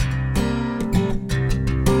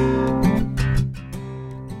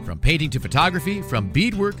painting to photography, from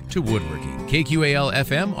beadwork to woodworking, KQAL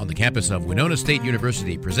FM on the campus of Winona State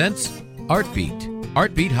University presents Artbeat.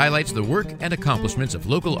 Artbeat highlights the work and accomplishments of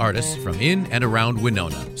local artists from in and around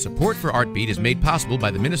Winona. Support for Artbeat is made possible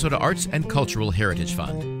by the Minnesota Arts and Cultural Heritage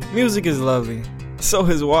Fund. Music is lovely. So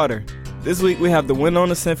is water. This week we have the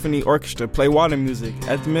Winona Symphony Orchestra play water music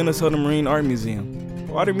at the Minnesota Marine Art Museum.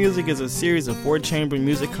 Water music is a series of 4-chamber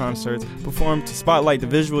music concerts performed to spotlight the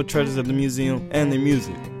visual treasures of the museum and their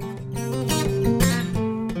music.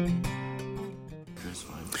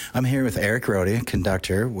 I'm here with Eric Rohde,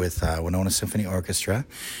 conductor with Winona Symphony Orchestra,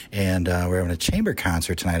 and we're having a chamber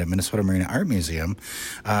concert tonight at Minnesota Marine Art Museum.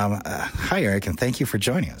 Hi, Eric, and thank you for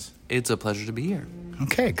joining us. It's a pleasure to be here.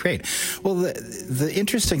 Okay, great. Well, the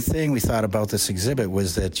interesting thing we thought about this exhibit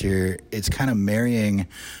was that it's kind of marrying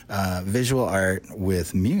visual art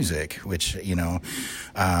with music, which,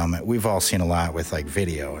 we've all seen a lot with like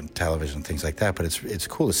video and television and things like that, but it's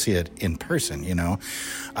cool to see it in person,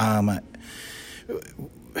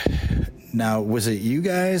 Now, was it you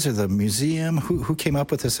guys or the museum? Who came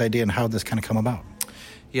up with this idea, and how did this kind of come about?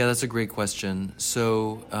 Yeah, that's a great question.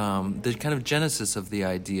 So the kind of genesis of the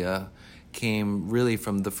idea came really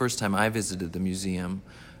from the first time I visited the museum.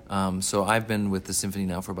 So I've been with the symphony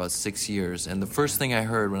now for about 6 years, and the first thing I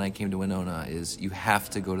heard when I came to Winona is you have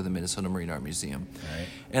to go to the Minnesota Marine Art Museum. Right.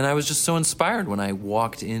 And I was just so inspired when I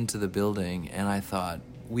walked into the building, and I thought,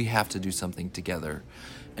 we have to do something together.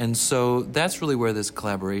 And so that's really where this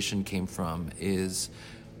collaboration came from, is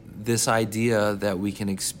this idea that we can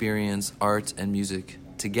experience art and music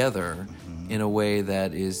together in a way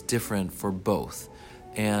that is different for both.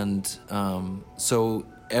 And so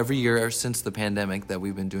every year since the pandemic that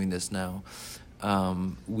we've been doing this now,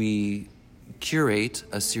 we curate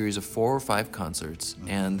a series of 4 or 5 concerts.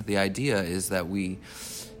 And the idea is that we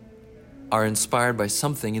are inspired by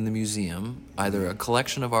something in the museum, either a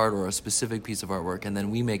collection of art or a specific piece of artwork, and then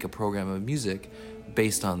we make a program of music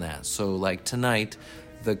based on that. So like tonight,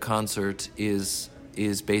 the concert is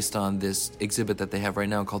based on this exhibit that they have right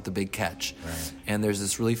now called The Big Catch. Right. And there's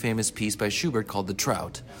this really famous piece by Schubert called The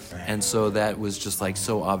Trout. Right. And so that was just like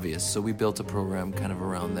so obvious. So we built a program kind of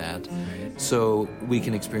around that. Right. So we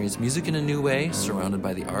can experience music in a new way, surrounded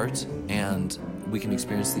by the art, and we can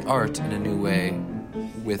experience the art in a new way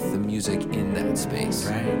with the music in that space.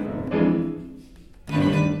 Right.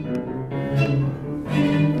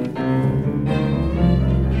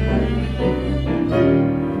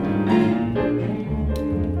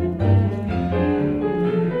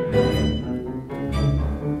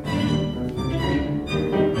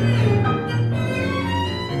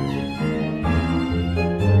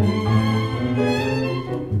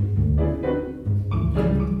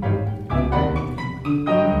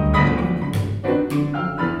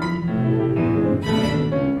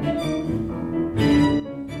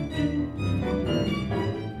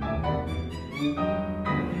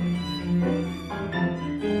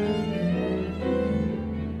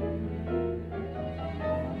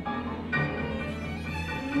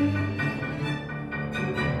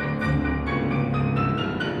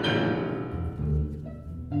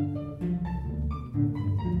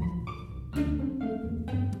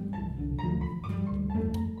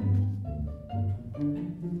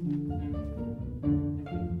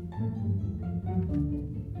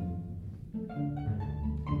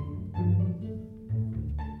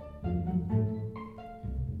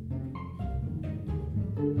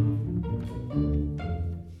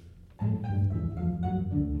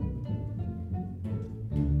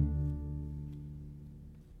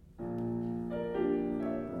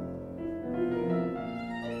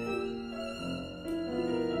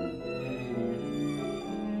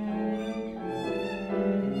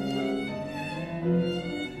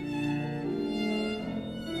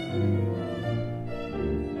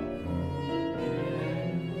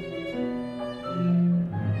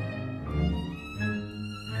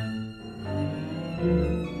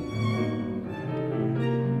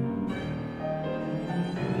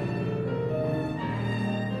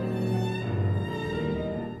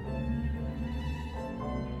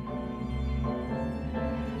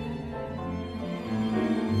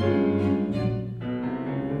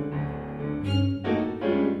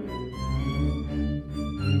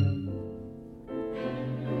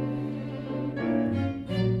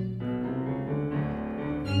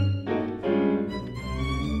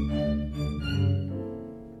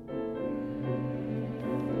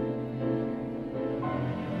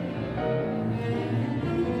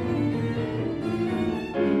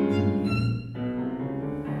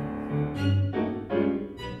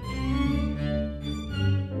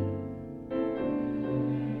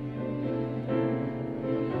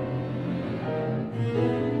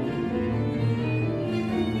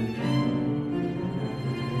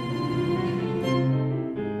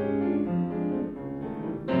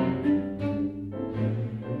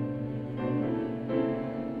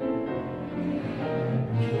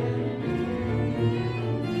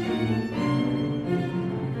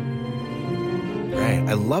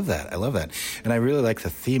 I love that. And I really like the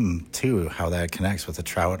theme, too, how that connects with the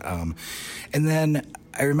trout. And then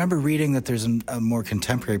I remember reading that there's a more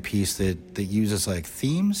contemporary piece that uses like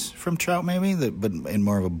themes from trout, maybe, but in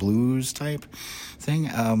more of a blues type thing.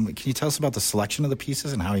 Can you tell us about the selection of the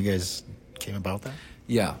pieces and how you guys came about that?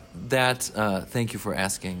 Yeah, thank you for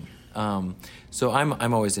asking. So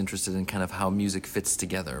I'm always interested in kind of how music fits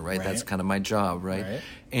together, right? That's kind of my job, right?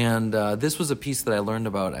 And this was a piece that I learned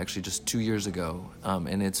about actually just 2 years ago,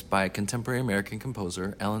 and it's by a contemporary American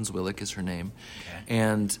composer. Ellen Zwillick is her name. Okay.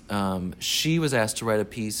 And she was asked to write a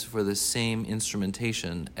piece for the same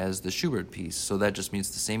instrumentation as the Schubert piece, so that just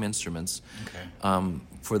means the same instruments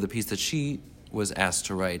for the piece that she was asked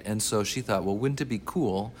to write. And so she thought, well, wouldn't it be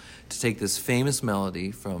cool to take this famous melody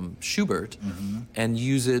from Schubert and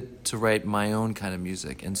use it to write my own kind of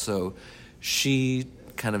music? And so she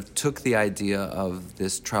kind of took the idea of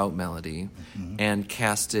this trout melody and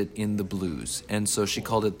cast it in the blues. And so she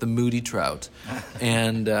called it the Moody Trout.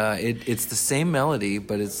 And it's the same melody,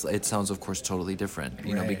 but it sounds, of course, totally different,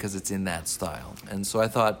 you know, because it's in that style. And so I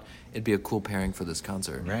thought it'd be a cool pairing for this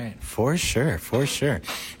concert. Right, for sure.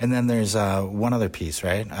 And then there's one other piece,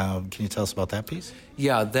 right? Can you tell us about that piece?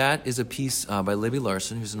 Yeah, that is a piece by Libby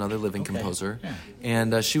Larson, who's another living composer. Yeah.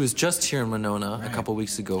 And she was just here in Winona a couple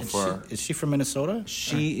weeks ago Is she from Minnesota?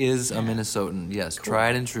 She is a Minnesotan, yes, cool.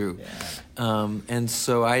 Tried and true. Yeah. And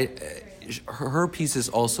so her piece is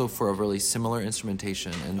also for a really similar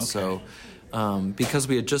instrumentation. And so because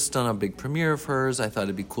we had just done a big premiere of hers, I thought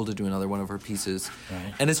it'd be cool to do another one of her pieces.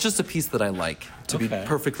 Right. And it's just a piece that I like, to be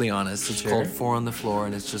perfectly honest. It's called Four on the Floor,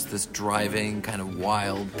 and it's just this driving, kind of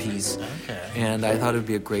wild piece. Okay. And I thought it'd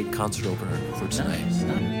be a great concert opener for tonight.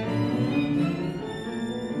 Nice.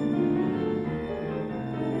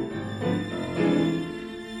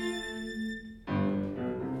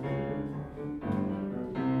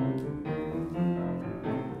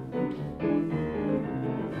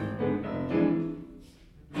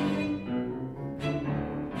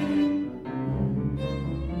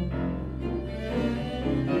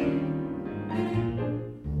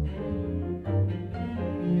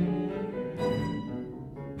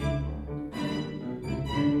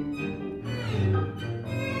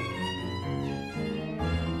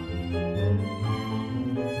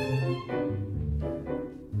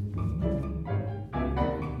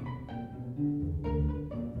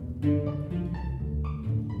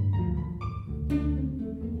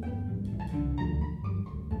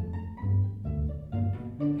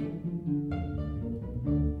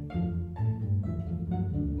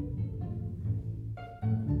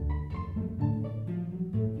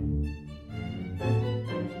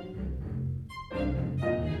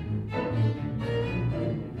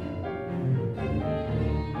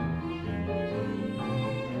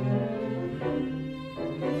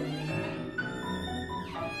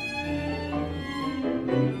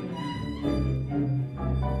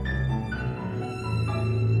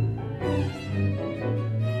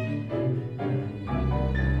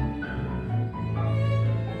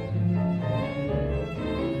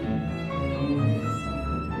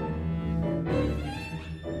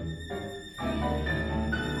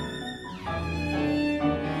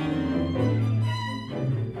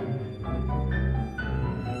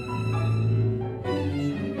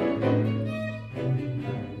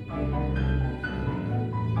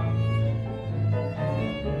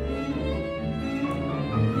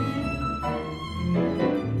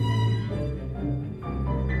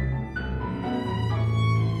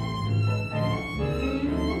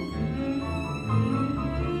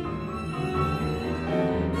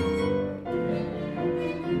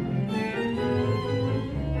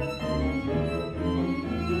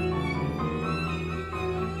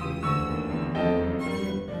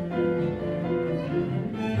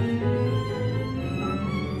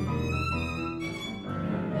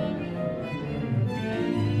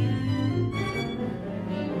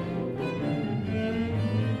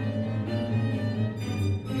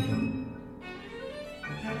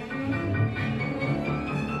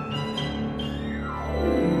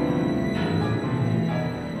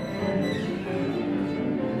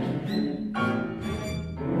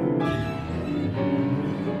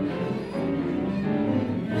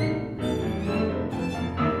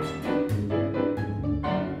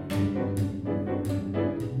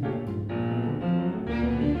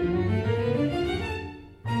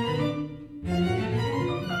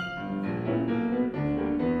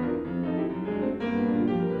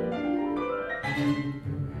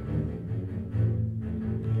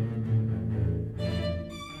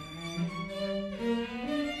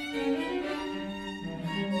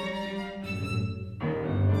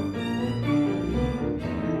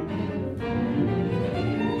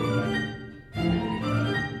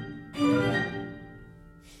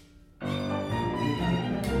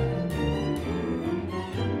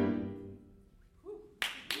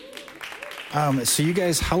 So you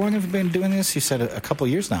guys, how long have you been doing this? You said a couple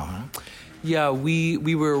years now, huh? Yeah, we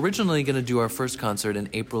were originally going to do our first concert in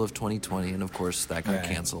April of 2020, and of course that got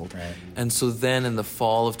canceled. Right. And so then in the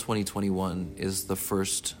fall of 2021 is the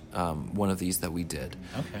first one of these that we did.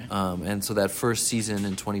 Okay. And so that first season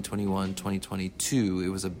in 2021, 2022, it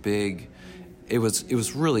was a big, it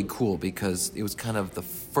was really cool because it was kind of the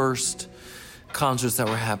first concerts that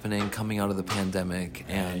were happening coming out of the pandemic,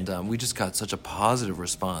 and we just got such a positive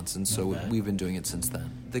response, and so we've been doing it since then.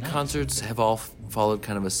 The concerts have all followed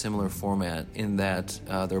kind of a similar format in that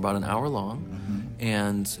they're about an hour long,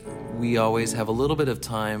 and we always have a little bit of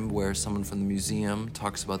time where someone from the museum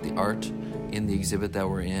talks about the art in the exhibit that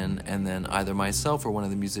we're in, and then either myself or one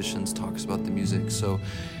of the musicians talks about the music. So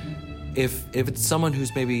if it's someone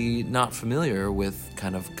who's maybe not familiar with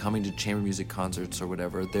kind of coming to chamber music concerts or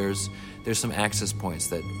whatever, there's some access points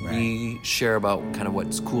that we share about kind of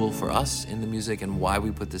what's cool for us in the music and why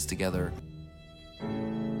we put this together.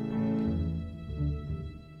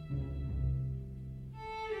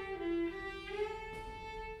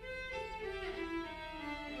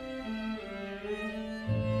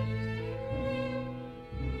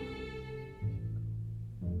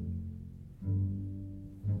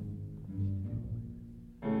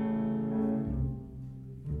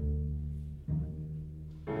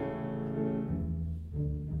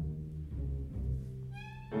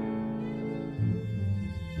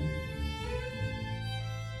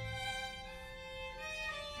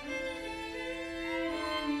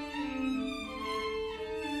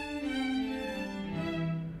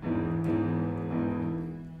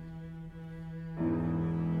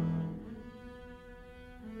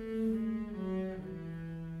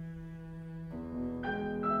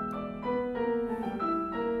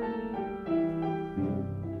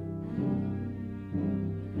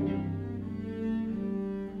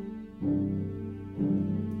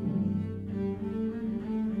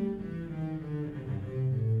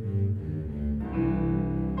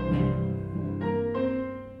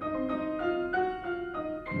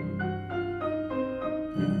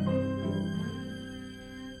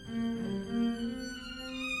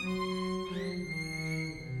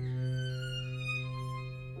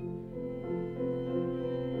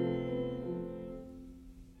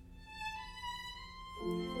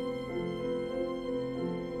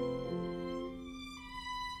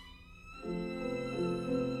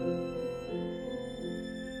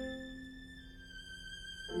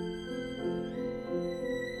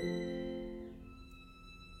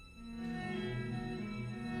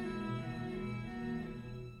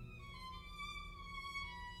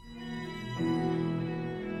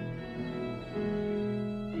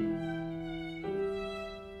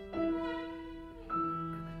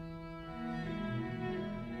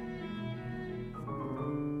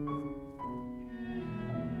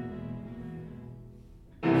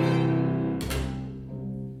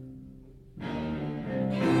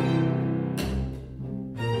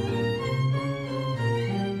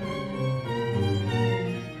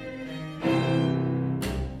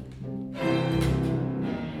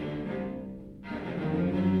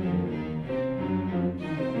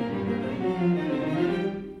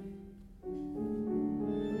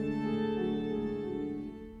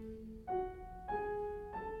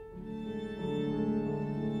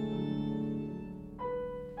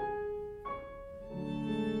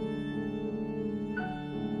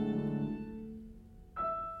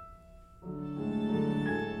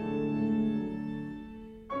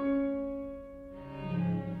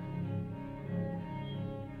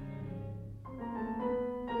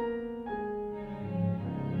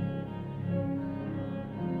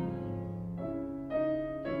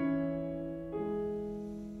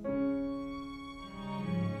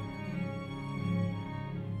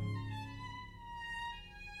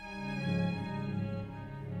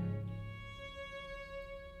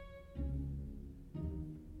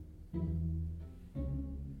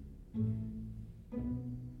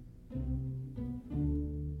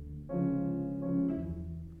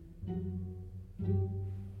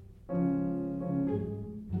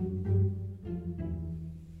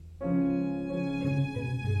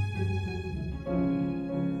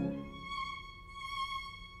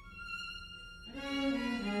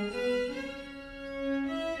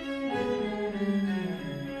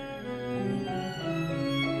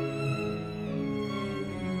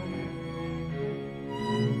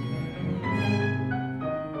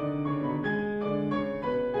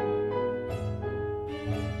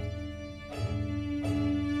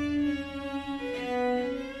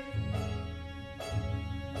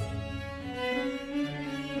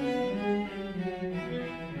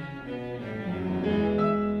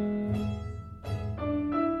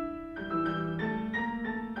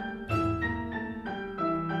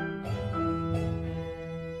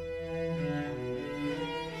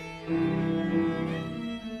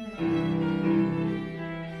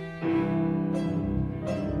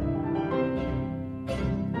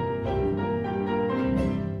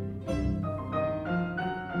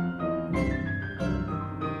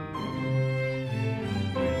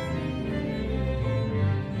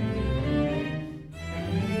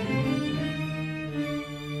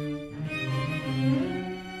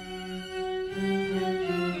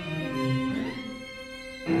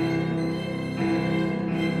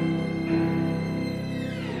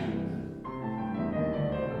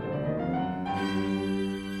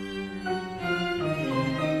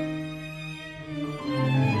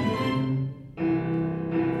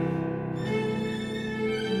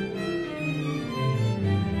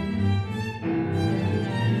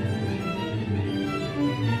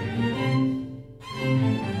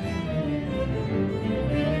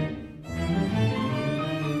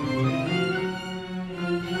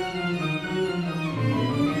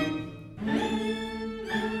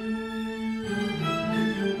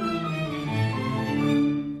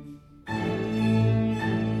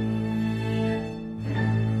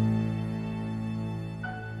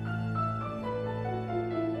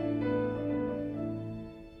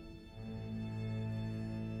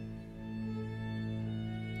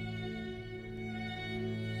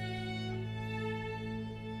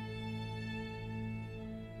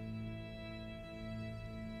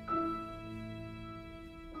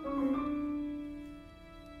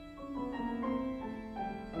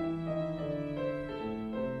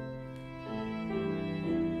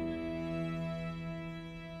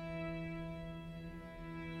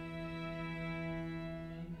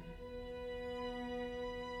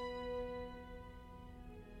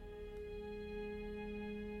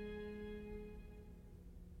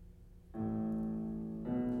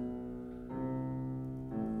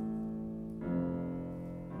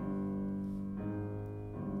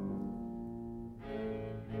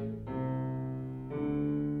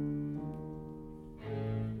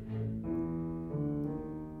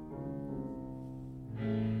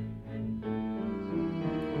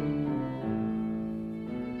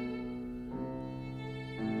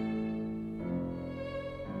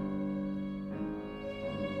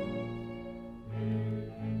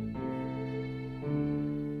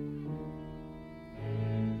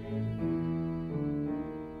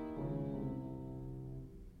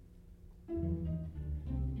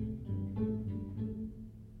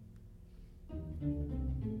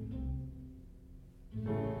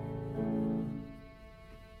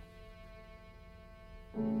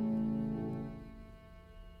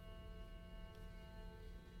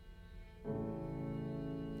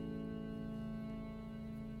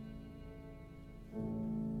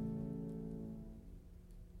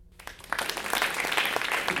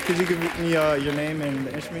 could you give me your name and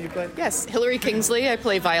the instrument you play? Yes, Hillary Kingsley. I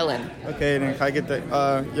play violin. Okay, then can I get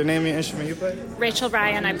your name and your instrument you play? Rachel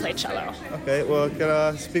Ryan, I play cello. Okay, well, can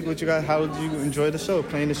I speak with you guys? How did you enjoy the show,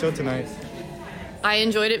 playing the show tonight? I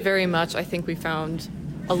enjoyed it very much. I think we found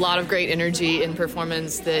a lot of great energy in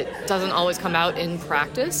performance that doesn't always come out in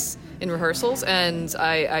practice, in rehearsals, and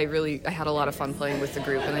I had a lot of fun playing with the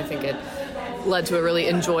group, and I think it led to a really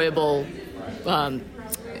enjoyable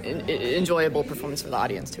performance for the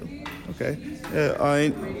audience too. Okay.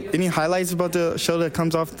 Any highlights about the show that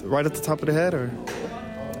comes off right at the top of the head, or?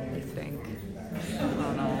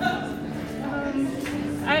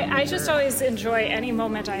 I just always enjoy any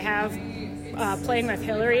moment I have playing with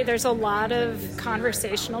Hillary. There's a lot of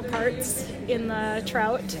conversational parts in the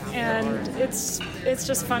Trout, and it's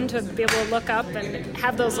just fun to be able to look up and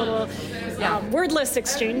have those little wordless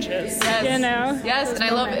exchanges. Yes. You know. Yes, and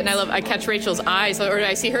I love. I catch Rachel's eye, or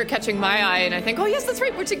I see her catching my eye, and I think, oh yes, that's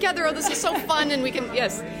right, we're together. Oh, this is so fun, and we can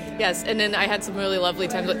yes. And then I had some really lovely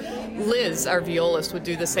times. Liz, our violist, would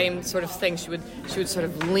do the same sort of thing. She would sort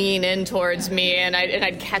of lean in towards me, and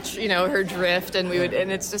I'd catch her drift, and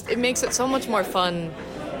it makes it so much more fun.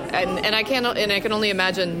 And I can only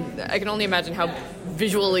imagine how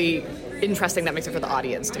visually interesting that makes it for the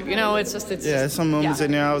audience too. It's some moments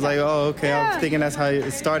in there I was like, oh, okay, I was thinking that's how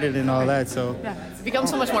it started and all that. So it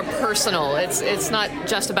becomes so much more personal. It's not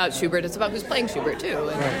just about Schubert. It's about who's playing Schubert too.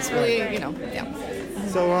 And it's really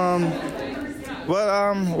So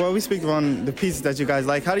well, we speak on the pieces that you guys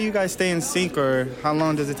like. How do you guys stay in sync, or how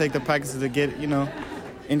long does it take the practice to get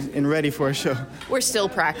in ready for a show? We're still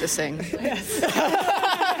practicing.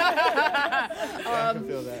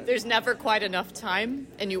 There's never quite enough time,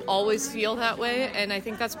 and you always feel that way, and I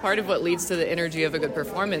think that's part of what leads to the energy of a good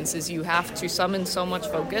performance, is you have to summon so much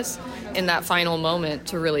focus in that final moment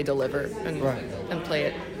to really deliver and play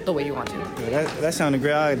it the way you want to. Yeah, that sounded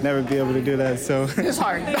great. I'd never be able to do that, so... It's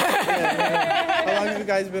hard. How long have you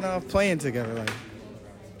guys been playing together?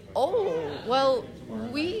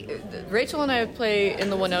 Rachel and I play in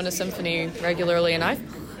the Winona Symphony regularly, and how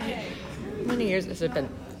many years has it been?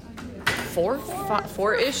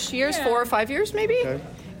 4-ish years, 4 or 5 years maybe? Okay.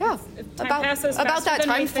 Yeah, about that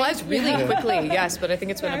time flies really Yeah. quickly. Yes, but I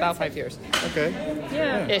think it's been about 5 years. Okay.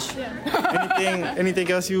 Yeah. Ish. Anything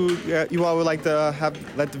else you all would like to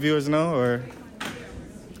let the viewers know, or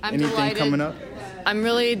anything delighted. coming up? I'm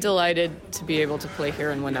really delighted to be able to play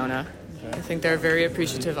here in Winona. I think they're very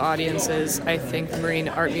appreciative audiences. I think the Marine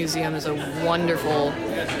Art Museum is a wonderful,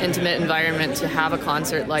 intimate environment to have a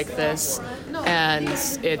concert like this, and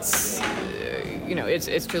it's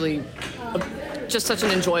truly just such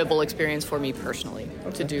an enjoyable experience for me personally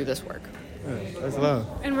to do this work. That's love.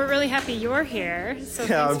 And we're really happy you're here. So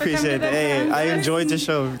Yeah, I appreciate it. Hey, I enjoyed the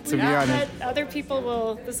show, to be honest.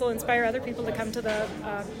 This will inspire other people to come to the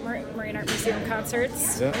Marine Art Museum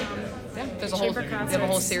concerts. Yeah. There's we have a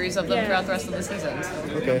whole series of them throughout the rest of the season. So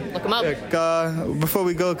Okay. look them up. Before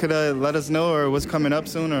we go, could let us know or what's coming up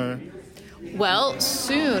soon, or? Well,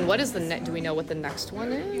 soon. What is do we know what the next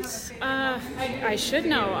one is? I should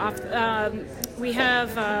know. We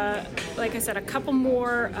have, like I said, a couple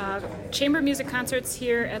more chamber music concerts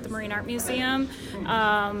here at the Marine Art Museum.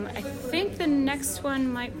 I think the next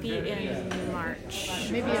one might be in March.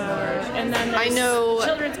 Maybe in March. And then there's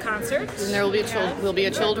children's concerts. And there will be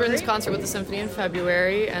a children's concert with the symphony in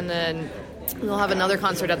February, and then we'll have another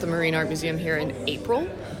concert at the Marine Art Museum here in April.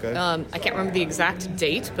 Okay. I can't remember the exact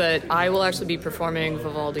date, but I will actually be performing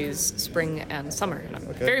Vivaldi's Spring and Summer, and I'm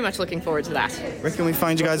very much looking forward to that. Where can we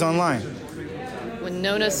find you guys online?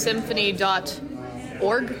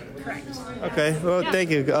 WinonaSymphony.org. Correct. Okay, well, thank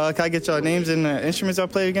you. Can I get your names and instruments I'll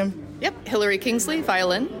play again? Yep, Hillary Kingsley,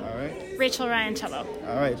 violin. All right. Rachel Ryan, cello.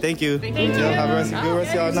 All right, thank you. Thank you. Have a good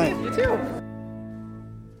rest of y'all night. You too.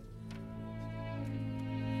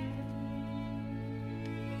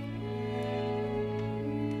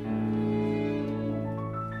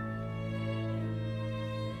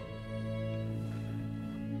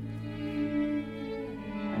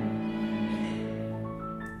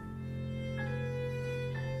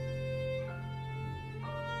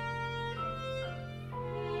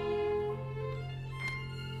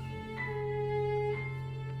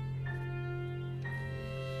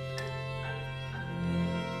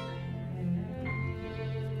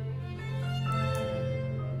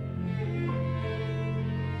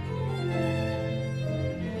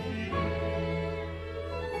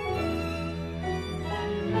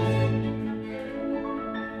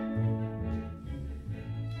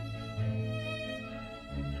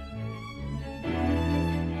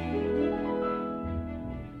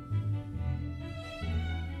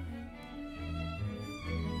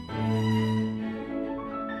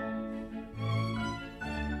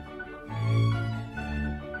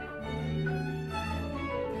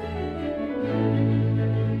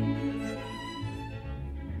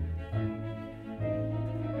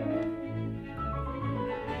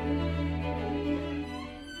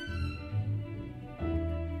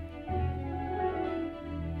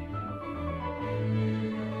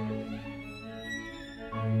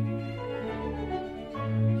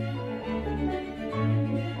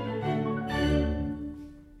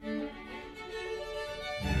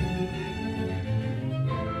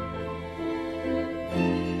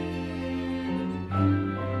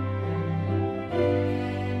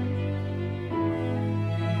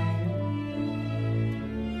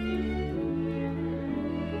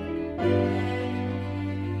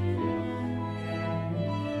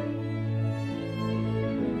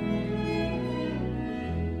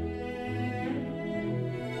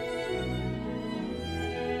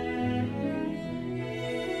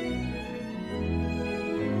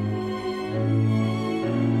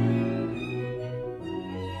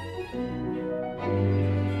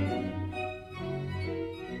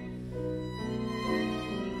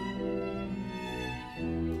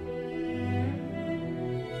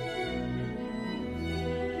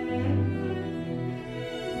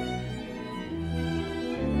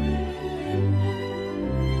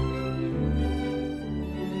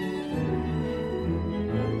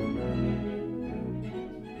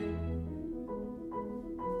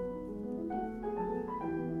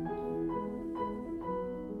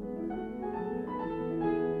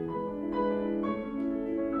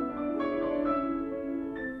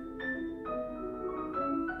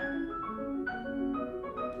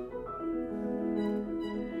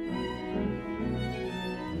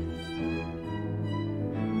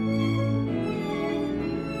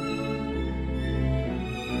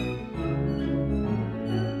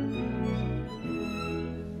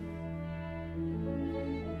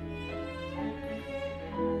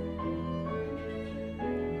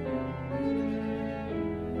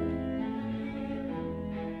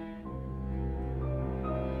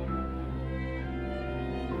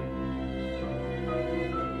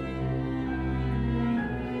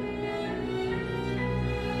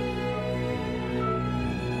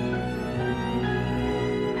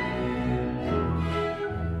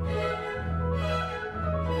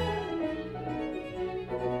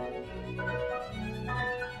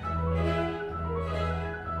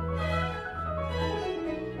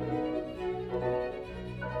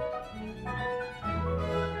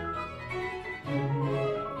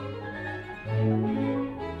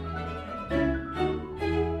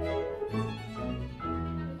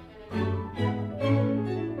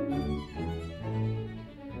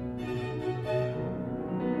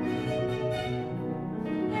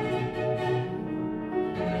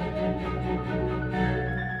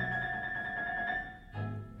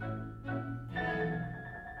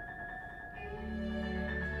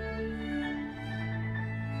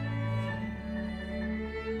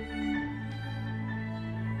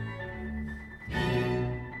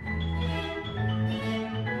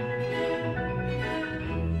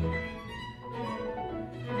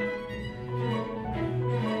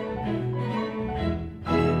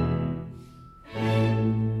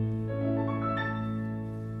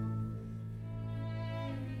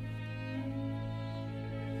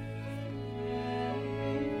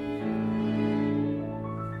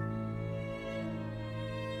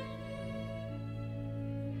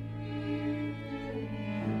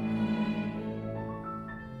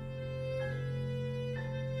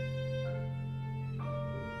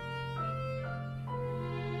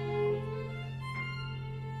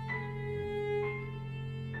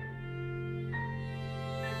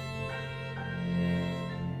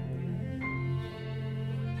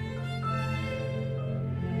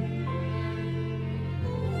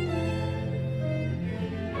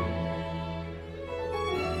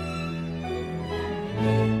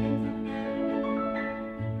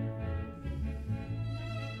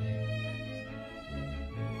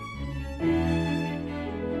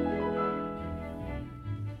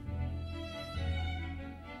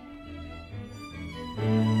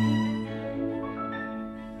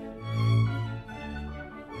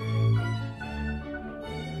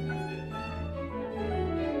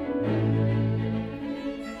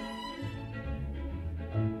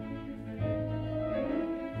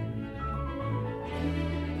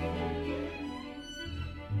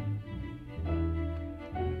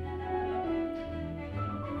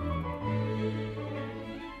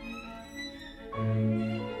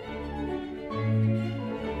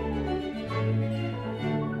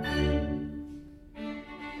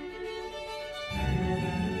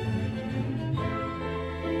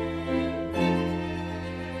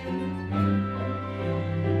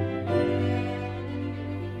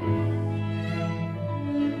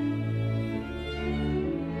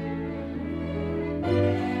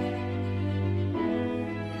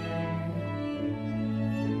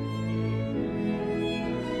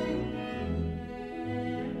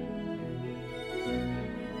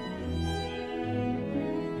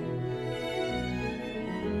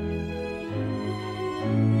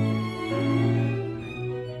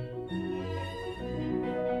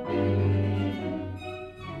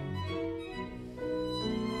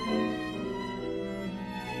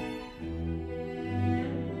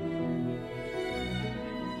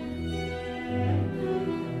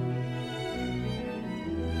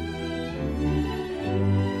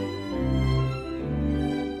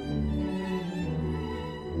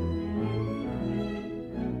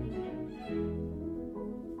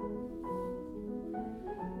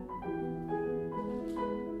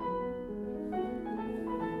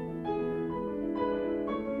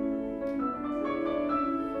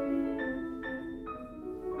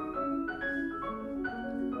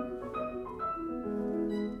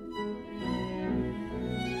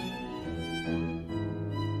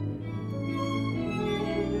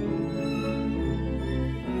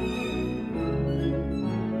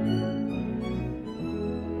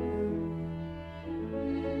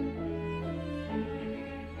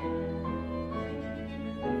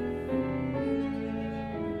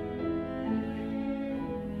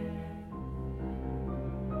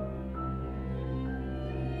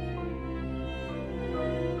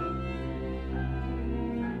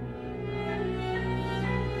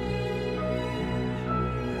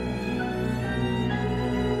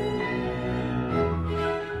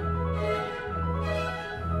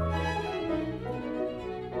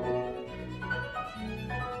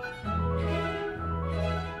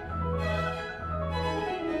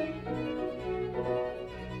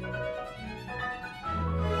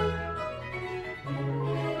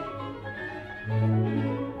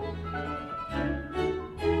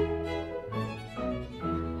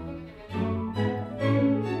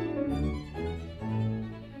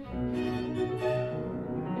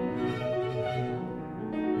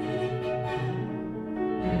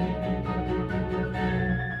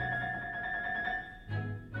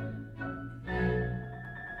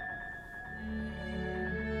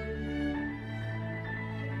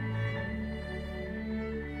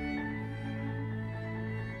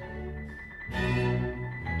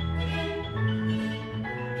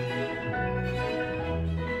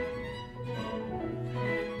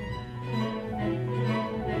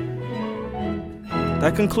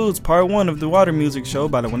 That concludes part 1 of the Water Music Show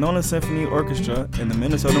by the Winona Symphony Orchestra and the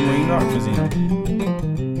Minnesota Marine Art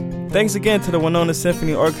Museum. Thanks again to the Winona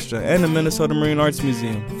Symphony Orchestra and the Minnesota Marine Arts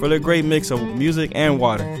Museum for their great mix of music and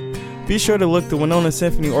water. Be sure to look the Winona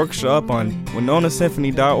Symphony Orchestra up on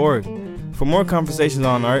winonasymphony.org. For more conversations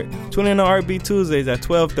on art, tune in to Art Beat Tuesdays at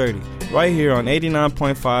 12:30, right here on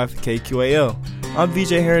 89.5 KQAL. I'm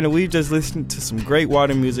VJ Heron, and we've just listened to some great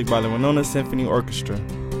water music by the Winona Symphony Orchestra.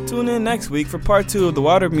 Tune in next week for part 2 of the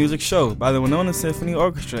Water Music Show by the Winona Symphony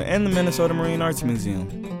Orchestra and the Minnesota Marine Arts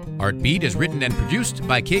Museum. Art Beat is written and produced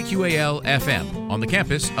by KQAL FM on the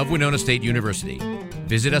campus of Winona State University.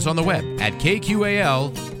 Visit us on the web at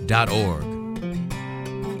kqal.org.